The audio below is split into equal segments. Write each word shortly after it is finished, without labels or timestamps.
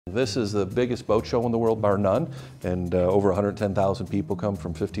This is the biggest boat show in the world, bar none, and over 110,000 people come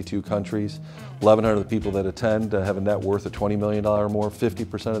from 52 countries. 1,100 of the people that attend have a net worth of $20 million or more.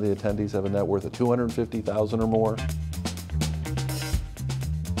 50% of the attendees have a net worth of $250,000 or more.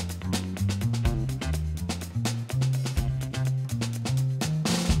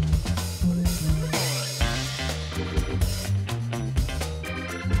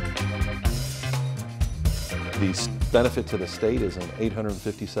 The benefit to the state is an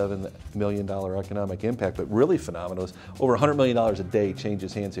 $857 million economic impact, but really phenomenal is over $100 million a day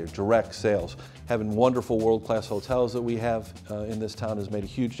changes hands here, direct sales. Having wonderful world-class hotels that we have in this town has made a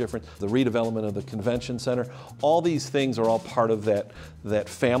huge difference. The redevelopment of the convention center, all these things are all part of that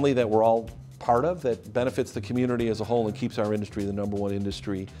family that we're all part of that benefits the community as a whole and keeps our industry the #1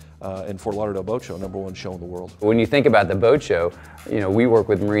 industry and Fort Lauderdale Boat Show, #1 show in the world. When you think about the boat show, we work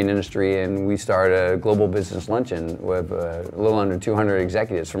with marine industry and we start a global business luncheon with a little under 200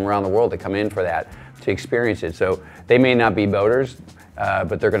 executives from around the world that come in for that to experience it. So they may not be boaters,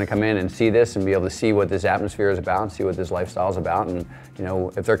 but they're going to come in and see this and be able to see what this atmosphere is about and see what this lifestyle is about. And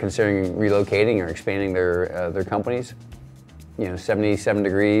if they're considering relocating or expanding their companies, 77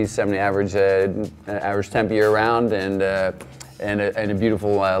 degrees, 70 average temp year round, and a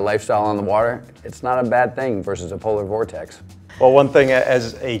beautiful lifestyle on the water. It's not a bad thing versus a polar vortex. Well, one thing,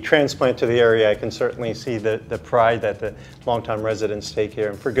 as a transplant to the area, I can certainly see the pride that the longtime residents take here,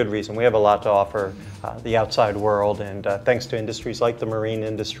 and for good reason. We have a lot to offer the outside world, and thanks to industries like the marine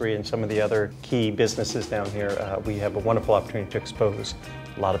industry and some of the other key businesses down here, we have a wonderful opportunity to expose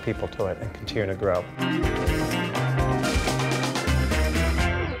a lot of people to it and continue to grow.